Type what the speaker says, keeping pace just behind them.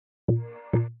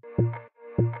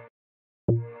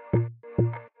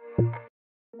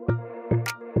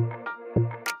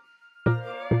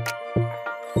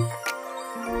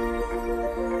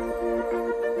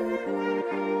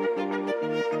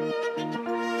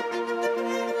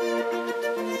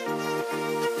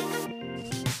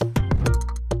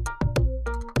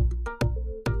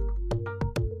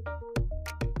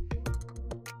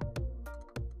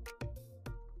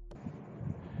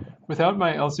without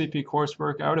my LCP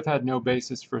coursework, I would have had no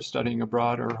basis for studying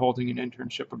abroad or holding an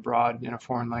internship abroad in a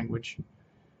foreign language.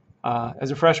 As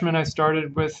a freshman, I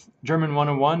started with German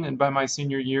 101, and by my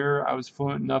senior year, I was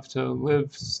fluent enough to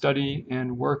live, study,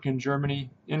 and work in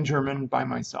Germany in German by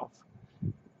myself.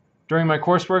 During my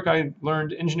coursework, I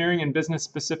learned engineering and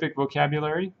business-specific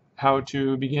vocabulary, how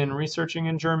to begin researching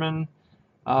in German,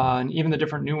 and even the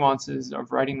different nuances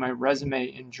of writing my resume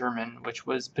in German, which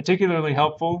was particularly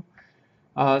helpful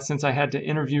since I had to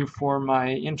interview for my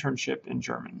internship in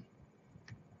German.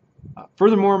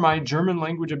 Furthermore, my German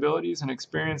language abilities and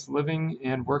experience living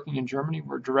and working in Germany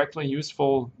were directly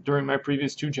useful during my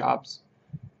previous two jobs.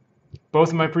 Both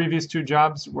of my previous two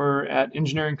jobs were at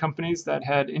engineering companies that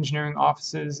had engineering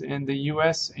offices in the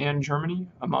US and Germany,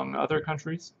 among other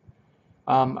countries.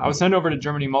 I was sent over to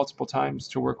Germany multiple times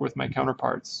to work with my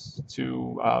counterparts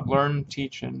to learn,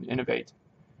 teach, and innovate.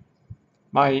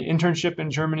 My internship in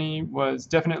Germany was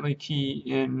definitely key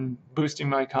in boosting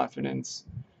my confidence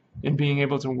in being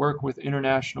able to work with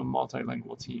international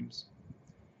multilingual teams.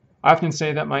 I often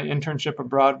say that my internship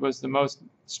abroad was the most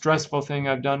stressful thing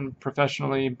I've done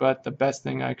professionally, but the best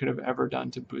thing I could have ever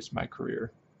done to boost my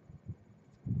career.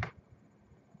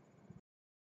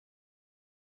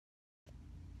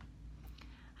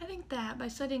 I think that by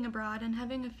studying abroad and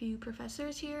having a few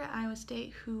professors here at Iowa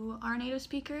State who are native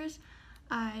speakers,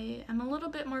 I am a little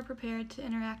bit more prepared to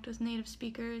interact with native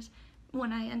speakers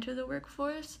when I enter the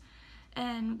workforce.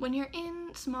 And when you're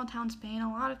in small town Spain,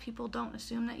 a lot of people don't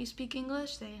assume that you speak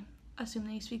English. They assume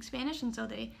that you speak Spanish, and so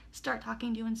they start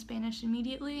talking to you in Spanish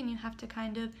immediately, and you have to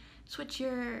kind of switch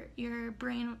your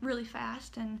brain really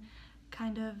fast and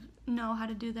kind of know how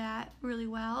to do that really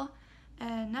well.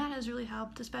 And that has really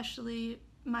helped, especially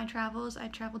my travels. I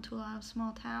traveled to a lot of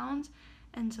small towns,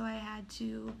 and so I had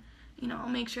to,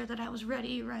 make sure that I was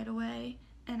ready right away.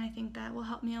 And I think that will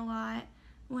help me a lot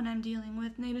when I'm dealing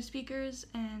with native speakers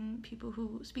and people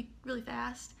who speak really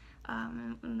fast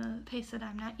in the pace that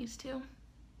I'm not used to.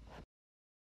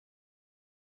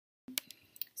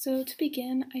 So to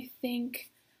begin, I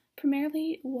think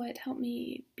primarily what helped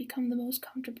me become the most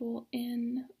comfortable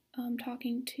in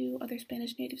talking to other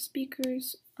Spanish native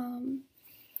speakers,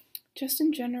 just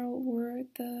in general, were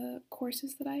the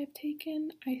courses that I have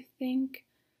taken. I think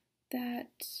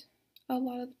that a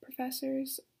lot of the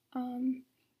professors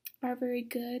are very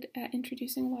good at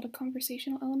introducing a lot of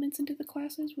conversational elements into the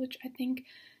classes, which I think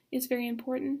is very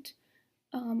important.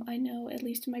 I know, at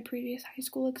least in my previous high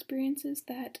school experiences,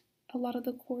 that a lot of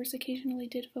the course occasionally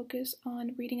did focus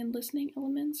on reading and listening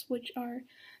elements, which are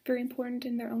very important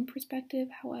in their own perspective.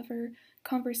 However,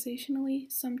 conversationally,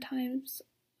 sometimes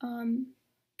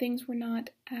things were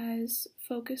not as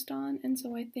focused on, and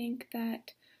so I think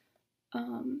that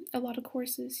a lot of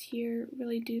courses here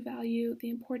really do value the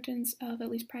importance of at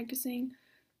least practicing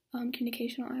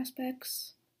communicational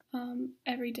aspects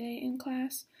every day in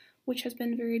class, which has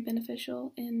been very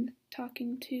beneficial in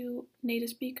talking to native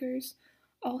speakers.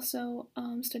 Also,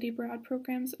 study abroad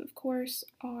programs, of course,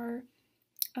 are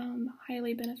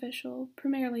highly beneficial,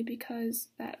 primarily because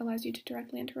that allows you to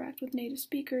directly interact with native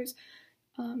speakers,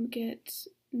 get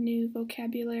new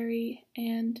vocabulary,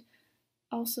 and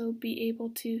also be able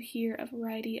to hear a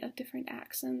variety of different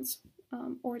accents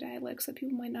or dialects that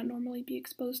people might not normally be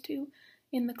exposed to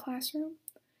in the classroom.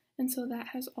 And so that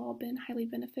has all been highly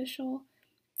beneficial.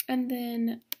 And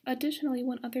then additionally,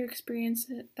 one other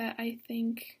experience that I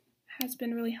think has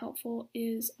been really helpful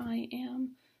is I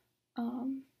am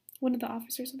one of the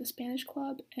officers of the Spanish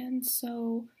Club, and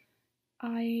so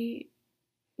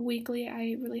weekly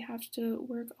I really have to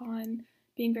work on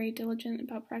being very diligent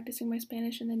about practicing my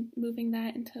Spanish and then moving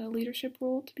that into a leadership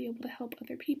role to be able to help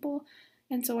other people.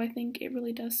 And so I think it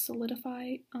really does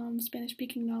solidify Spanish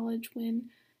speaking knowledge when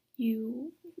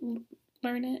you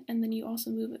learn it, and then you also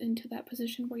move into that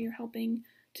position where you're helping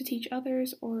to teach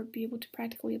others or be able to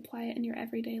practically apply it in your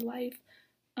everyday life,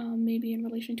 maybe in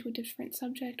relation to a different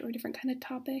subject or a different kind of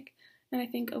topic. And I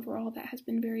think overall that has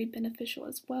been very beneficial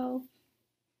as well.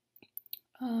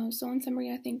 So in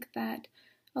summary, I think that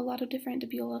a lot of different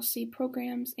WLLC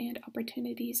programs and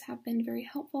opportunities have been very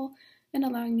helpful in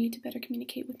allowing me to better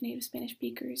communicate with native Spanish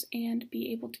speakers and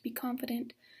be able to be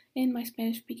confident in my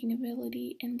Spanish speaking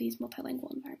ability in these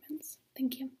multilingual environments.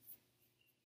 Thank you.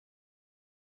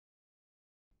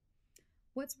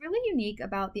 What's really unique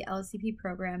about the LCP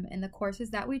program and the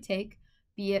courses that we take,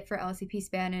 be it for LCP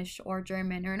Spanish or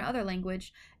German or another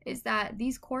language, is that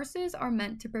these courses are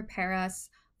meant to prepare us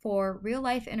for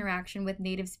real-life interaction with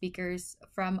native speakers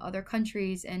from other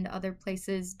countries and other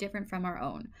places different from our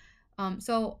own.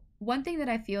 So one thing that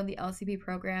I feel the LCP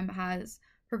program has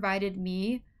provided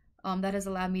me that has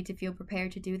allowed me to feel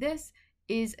prepared to do this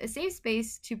is a safe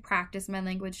space to practice my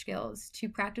language skills, to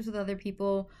practice with other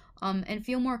people, and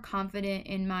feel more confident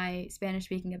in my Spanish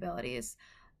speaking abilities.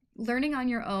 Learning on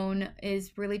your own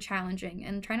is really challenging,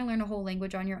 and trying to learn a whole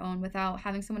language on your own without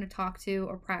having someone to talk to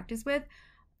or practice with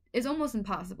is almost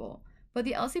impossible. But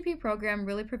the LCP program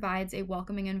really provides a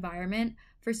welcoming environment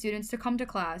for students to come to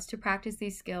class, to practice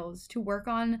these skills, to work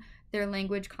on their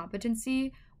language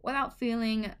competency without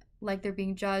feeling like they're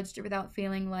being judged or without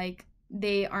feeling like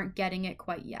they aren't getting it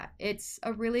quite yet. It's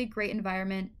a really great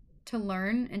environment to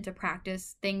learn and to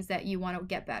practice things that you want to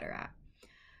get better at.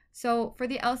 So for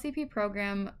the LCP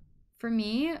program, for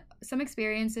me, some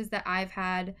experiences that I've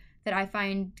had that I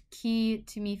find key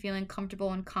to me feeling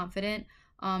comfortable and confident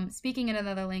speaking in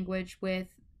another language with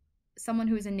someone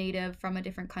who is a native from a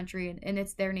different country and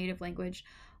it's their native language.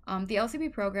 The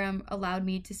LCP program allowed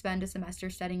me to spend a semester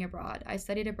studying abroad. I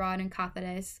studied abroad in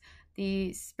Cáceres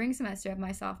the spring semester of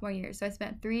my sophomore year. So I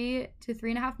spent 3 to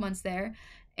 3.5 months there.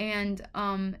 And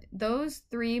those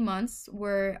 3 months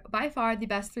were by far the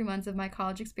best 3 months of my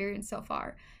college experience so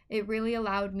far. It really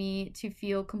allowed me to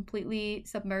feel completely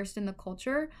submersed in the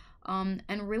culture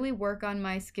and really work on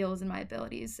my skills and my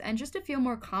abilities, and just to feel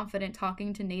more confident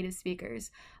talking to native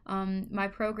speakers. My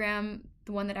program,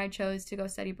 the one that I chose to go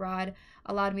study abroad,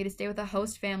 allowed me to stay with a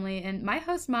host family, and my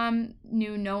host mom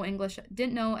knew no English,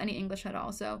 didn't know any English at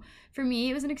all. So for me,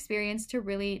 it was an experience to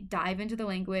really dive into the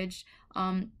language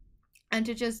and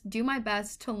to just do my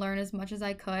best to learn as much as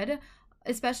I could,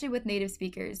 especially with native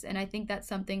speakers. And I think that's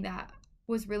something that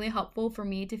was really helpful for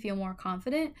me to feel more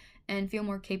confident and feel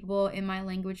more capable in my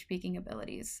language speaking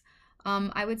abilities.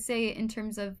 I would say in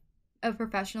terms of a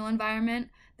professional environment,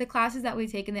 the classes that we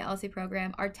take in the LC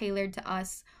program are tailored to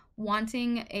us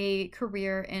wanting a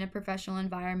career in a professional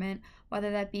environment,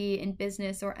 whether that be in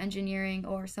business or engineering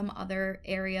or some other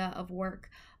area of work.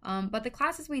 But the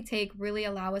classes we take really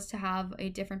allow us to have a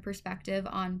different perspective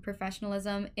on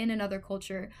professionalism in another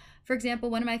culture. For example,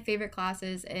 one of my favorite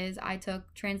classes is I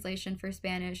took translation for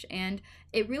Spanish, and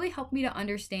it really helped me to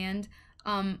understand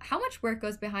how much work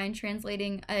goes behind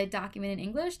translating a document in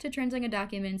English to translating a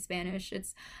document in Spanish.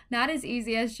 It's not as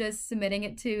easy as just submitting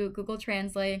it to Google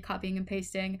Translate and copying and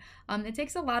pasting. It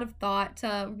takes a lot of thought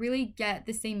to really get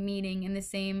the same meaning and the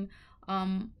same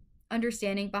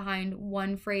understanding behind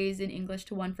one phrase in English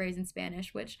to one phrase in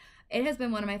Spanish, which it has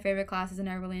been one of my favorite classes and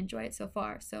I really enjoy it so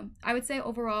far. So I would say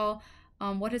overall,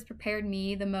 what has prepared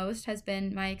me the most has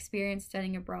been my experience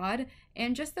studying abroad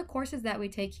and just the courses that we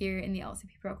take here in the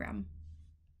LCP program.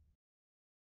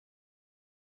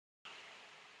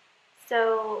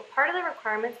 So part of the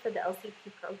requirements for the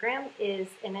LCP program is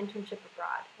an internship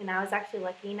abroad. And I was actually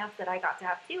lucky enough that I got to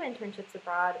have 2 internships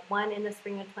abroad, one in the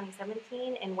spring of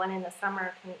 2017 and one in the summer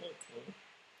of 2018.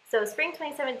 So spring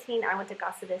 2017, I went to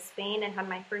Cáceres, Spain, and had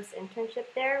my first internship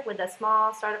there with a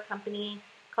small startup company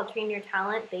called Train Your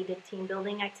Talent. They did team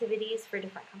building activities for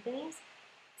different companies.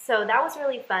 So that was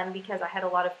really fun because I had a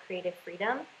lot of creative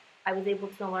freedom. I was able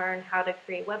to learn how to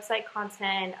create website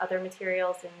content, other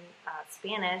materials in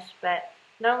Spanish, but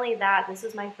not only that, this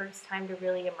was my first time to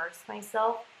really immerse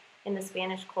myself in the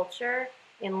Spanish culture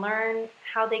and learn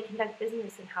how they conduct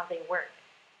business and how they work.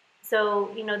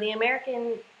 So, you know, the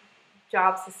American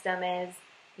job system is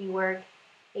you work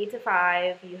 8 to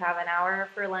 5, you have an hour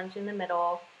for lunch in the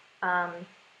middle,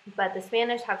 but the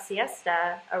Spanish have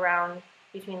siesta around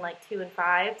between like 2 and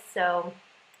 5, so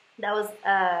that was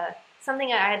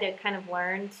something I had to kind of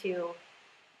learn to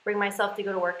bring myself to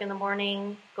go to work in the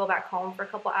morning, go back home for a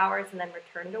couple hours, and then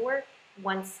return to work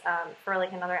once for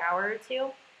like another hour or 2.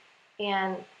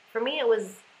 And for me, it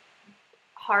was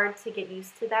hard to get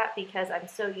used to that because I'm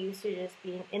so used to just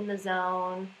being in the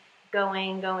zone,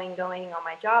 going on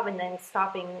my job, and then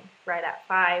stopping right at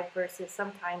 5 versus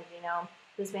sometimes, you know,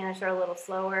 the Spanish are a little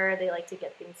slower. They like to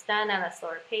get things done at a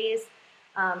slower pace.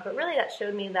 But really that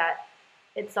showed me that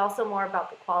it's also more about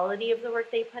the quality of the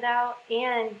work they put out,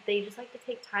 and they just like to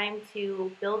take time to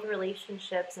build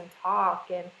relationships and talk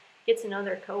and get to know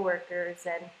their coworkers.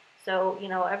 And so, you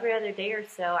know, every other day or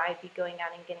so, I'd be going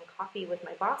out and getting coffee with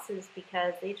my bosses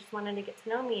because they just wanted to get to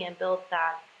know me and build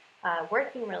that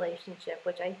working relationship,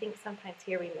 which I think sometimes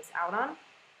here we miss out on.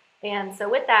 And so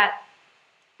with that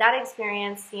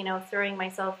experience, you know, throwing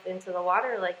myself into the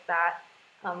water like that,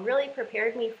 really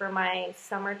prepared me for my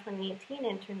summer 2018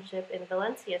 internship in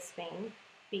Valencia, Spain,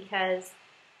 because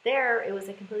there it was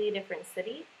a completely different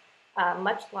city,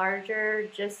 much larger,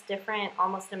 just different,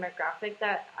 almost demographic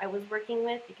that I was working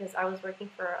with because I was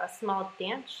working for a small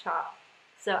dance shop.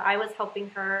 So I was helping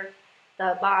her,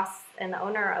 the boss and the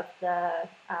owner of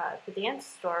the dance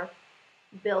store,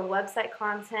 build website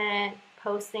content,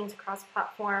 post things across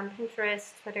platform,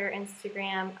 Pinterest, Twitter,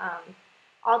 Instagram,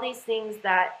 all these things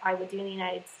that I would do in the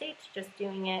United States, just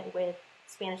doing it with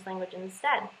Spanish language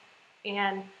instead.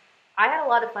 And I had a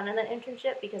lot of fun in that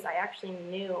internship because I actually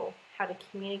knew how to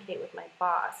communicate with my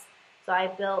boss. So I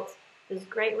built this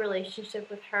great relationship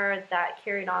with her that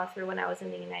carried on through when I was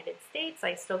in the United States.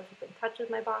 I still keep in touch with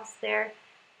my boss there.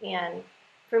 And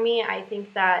for me, I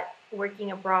think that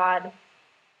working abroad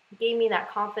gave me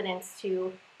that confidence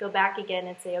to go back again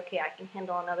and say, okay, I can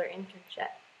handle another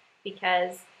internship,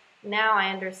 because now I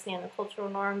understand the cultural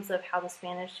norms of how the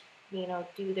Spanish,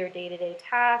 do their day-to-day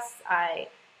tasks. I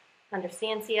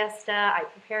understand siesta. I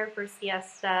prepare for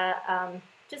siesta.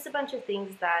 Just a bunch of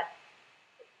things that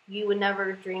you would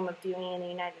never dream of doing in the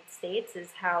United States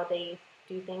is how they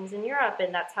do things in Europe,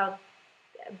 and that's how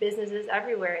business is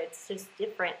everywhere. It's just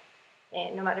different,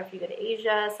 and no matter if you go to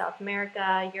Asia, South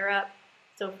America, Europe.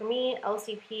 So for me,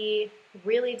 LCP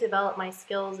really developed my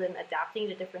skills in adapting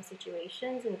to different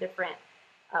situations and different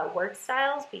work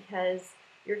styles, because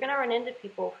you're going to run into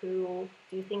people who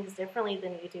do things differently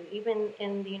than you do, even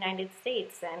in the United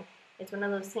States. And it's one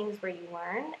of those things where you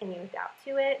learn and you adapt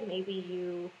to it. Maybe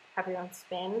you have your own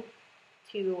spin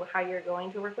to how you're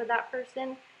going to work with that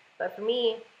person. But for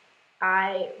me,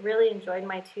 I really enjoyed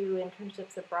my 2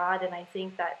 internships abroad, and I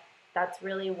think that that's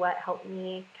really what helped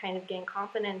me kind of gain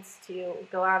confidence to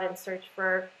go out and search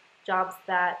for jobs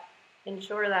that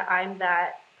ensure that I'm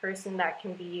that person that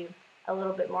can be a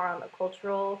little bit more on the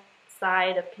cultural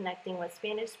side of connecting with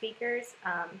Spanish speakers,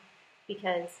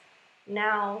 because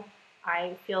now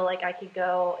I feel like I could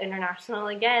go international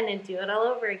again and do it all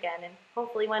over again, and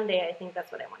hopefully one day I think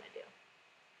that's what I want to do.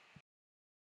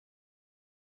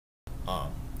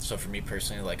 So for me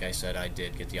personally, like I said, I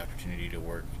did get the opportunity to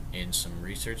work in some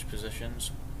research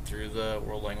positions through the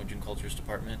World Language and Cultures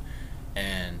Department,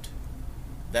 and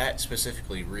that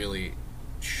specifically really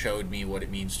showed me what it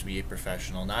means to be a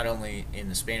professional, not only in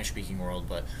the Spanish-speaking world,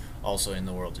 but also in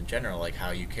the world in general, like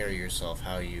how you carry yourself,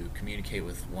 how you communicate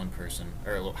with one person,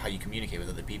 or how you communicate with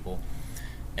other people.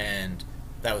 And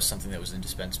that was something that was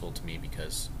indispensable to me,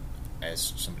 because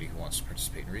as somebody who wants to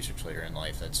participate in research later in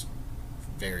life, that's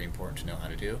very important to know how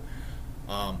to do.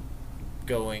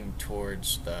 Going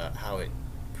towards how it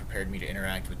prepared me to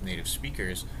interact with native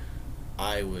speakers,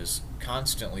 I was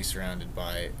constantly surrounded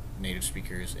by native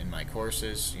speakers in my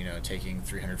courses. Taking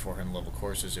 300, 400 level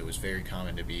courses, it was very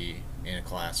common to be in a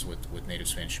class with native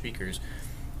Spanish speakers.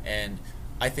 And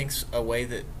I think a way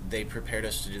that they prepared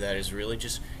us to do that is really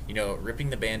just, ripping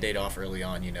the Band-Aid off early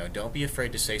on. Don't be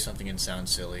afraid to say something and sound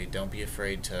silly. Don't be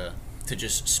afraid to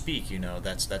just speak.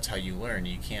 That's how you learn.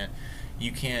 You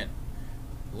can't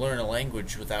learn a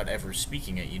language without ever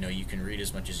speaking it. You can read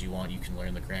as much as you want, you can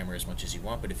learn the grammar as much as you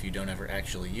want, but if you don't ever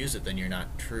actually use it, then you're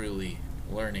not truly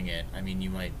learning it. I mean, you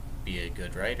might be a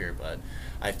good writer, but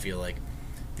I feel like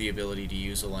the ability to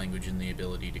use a language and the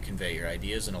ability to convey your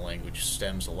ideas in a language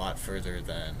stems a lot further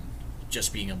than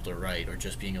just being able to write or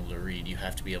just being able to read. You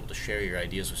have to be able to share your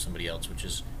ideas with somebody else, which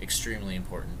is extremely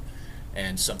important,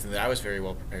 and something that I was very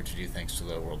well prepared to do thanks to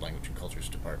the World Language and Cultures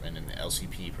Department and the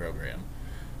LCP program.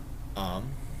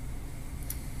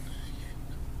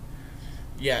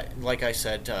 Yeah, like I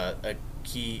said, a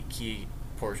key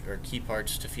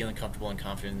parts to feeling comfortable and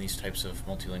confident in these types of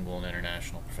multilingual and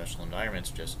international professional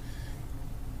environments, just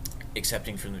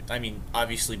accepting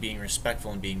obviously being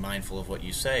respectful and being mindful of what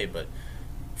you say, but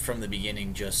from the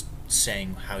beginning just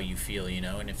saying how you feel,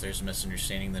 and if there's a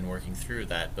misunderstanding, then working through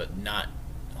that, but not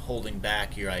holding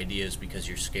back your ideas because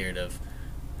you're scared of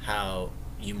how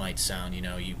you might sound.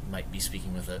 You might be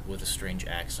speaking with a strange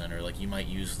accent, or like you might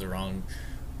use the wrong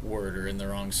word or in the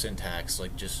wrong syntax.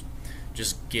 Like just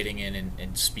getting in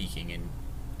and speaking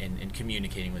and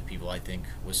communicating with people, I think,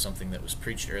 was something that was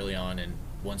preached early on, and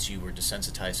once you were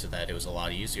desensitized to that, it was a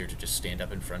lot easier to just stand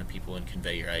up in front of people and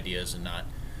convey your ideas and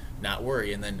not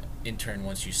worry. And then in turn,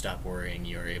 once you stop worrying,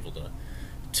 you're able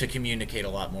to communicate a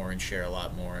lot more and share a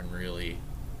lot more and really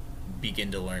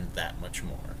begin to learn that much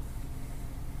more.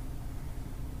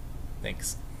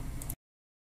 Thanks.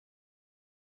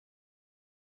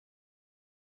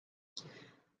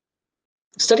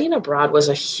 Studying abroad was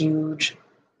a huge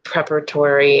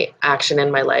preparatory action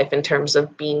in my life in terms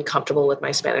of being comfortable with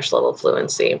my Spanish level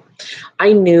fluency.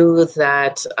 I knew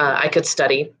that I could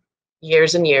study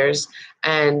years and years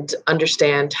and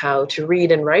understand how to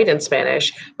read and write in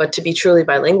Spanish, but to be truly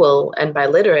bilingual and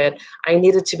biliterate, I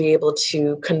needed to be able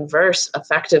to converse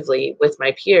effectively with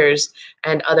my peers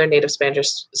and other native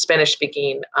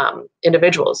Spanish-speaking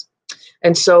individuals.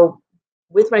 And so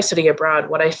with my study abroad,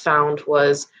 what I found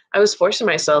was I was forcing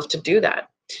myself to do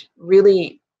that,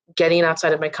 really getting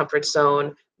outside of my comfort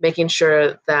zone, making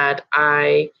sure that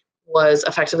I was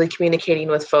effectively communicating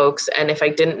with folks. And if I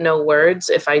didn't know words,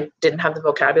 if I didn't have the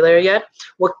vocabulary yet,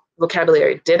 what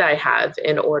vocabulary did I have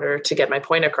in order to get my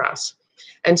point across?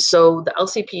 And so the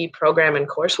LCP program and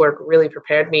coursework really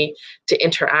prepared me to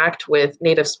interact with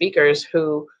native speakers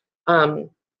who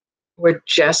were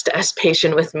just as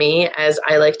patient with me as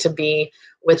I like to be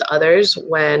with others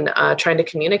when trying to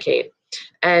communicate.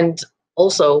 And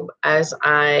also, as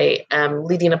I am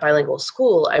leading a bilingual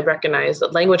school, I recognize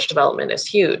that language development is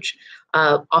huge.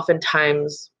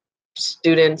 Oftentimes,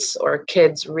 students or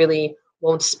kids really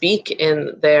won't speak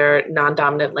in their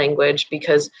non-dominant language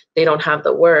because they don't have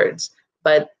the words.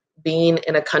 But being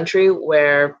in a country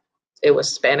where it was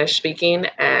Spanish speaking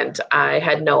and I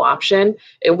had no option,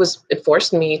 it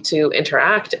forced me to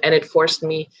interact, and it forced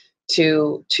me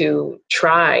to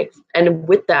try. And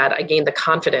with that, I gained the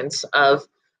confidence of,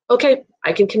 okay,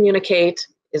 I can communicate.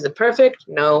 Is it perfect?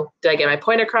 No. Did I get my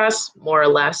point across? More or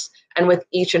less. And with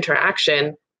each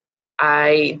interaction,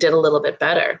 I did a little bit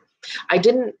better. I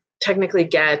didn't technically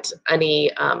get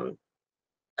any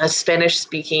a Spanish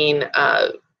speaking,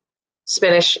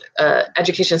 Spanish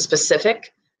education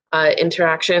specific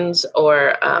interactions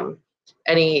or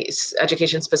any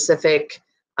education specific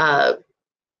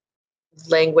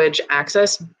language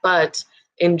access, but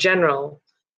in general,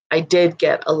 I did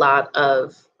get a lot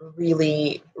of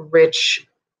really rich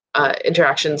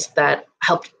interactions that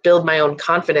helped build my own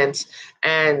confidence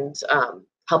and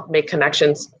helped make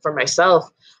connections for myself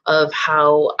of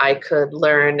how I could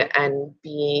learn and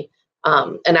be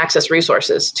and access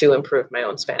resources to improve my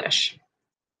own Spanish.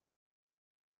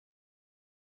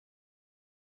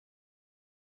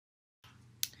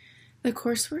 The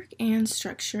coursework and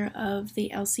structure of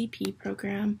the LCP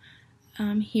program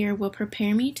here will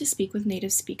prepare me to speak with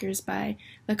native speakers by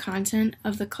the content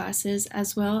of the classes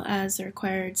as well as the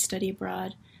required study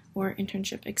abroad or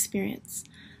internship experience.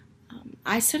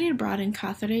 I studied abroad in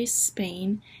Cáceres,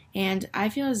 Spain, and I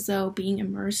feel as though being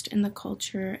immersed in the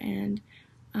culture and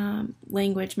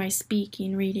language, my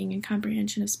speaking, reading, and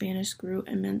comprehension of Spanish grew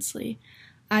immensely.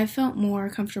 I felt more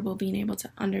comfortable being able to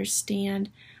understand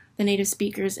the native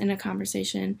speakers in a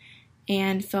conversation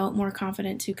and felt more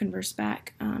confident to converse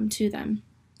back to them.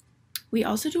 We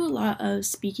also do a lot of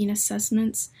speaking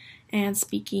assessments and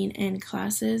speaking in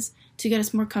classes to get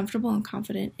us more comfortable and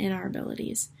confident in our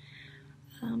abilities.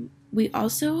 We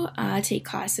also take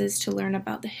classes to learn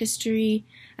about the history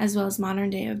as well as modern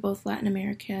day of both Latin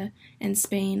America and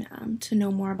Spain to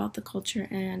know more about the culture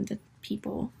and the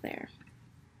people there.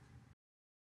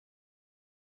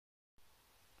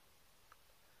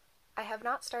 I have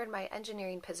not started my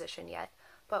engineering position yet,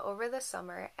 but over the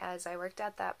summer, as I worked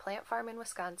at that plant farm in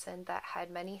Wisconsin that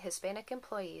had many Hispanic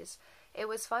employees, it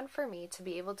was fun for me to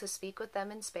be able to speak with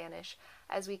them in Spanish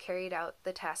as we carried out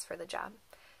the tasks for the job.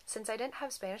 Since I didn't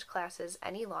have Spanish classes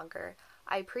any longer,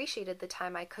 I appreciated the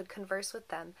time I could converse with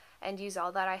them and use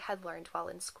all that I had learned while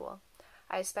in school.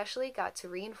 I especially got to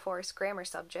reinforce grammar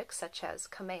subjects such as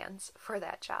commands for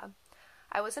that job.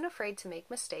 I wasn't afraid to make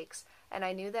mistakes, and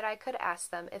I knew that I could ask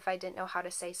them if I didn't know how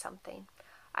to say something.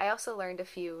 I also learned a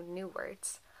few new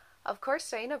words. Of course,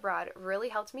 studying abroad really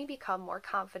helped me become more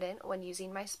confident when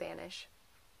using my Spanish.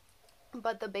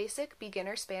 But the basic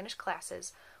beginner Spanish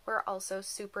classes were also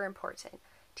super important,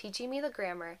 teaching me the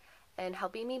grammar and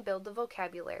helping me build the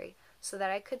vocabulary so that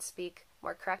I could speak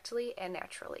more correctly and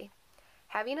naturally.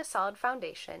 Having a solid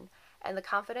foundation and the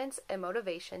confidence and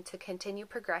motivation to continue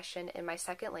progression in my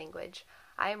second language,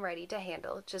 I am ready to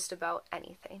handle just about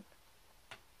anything.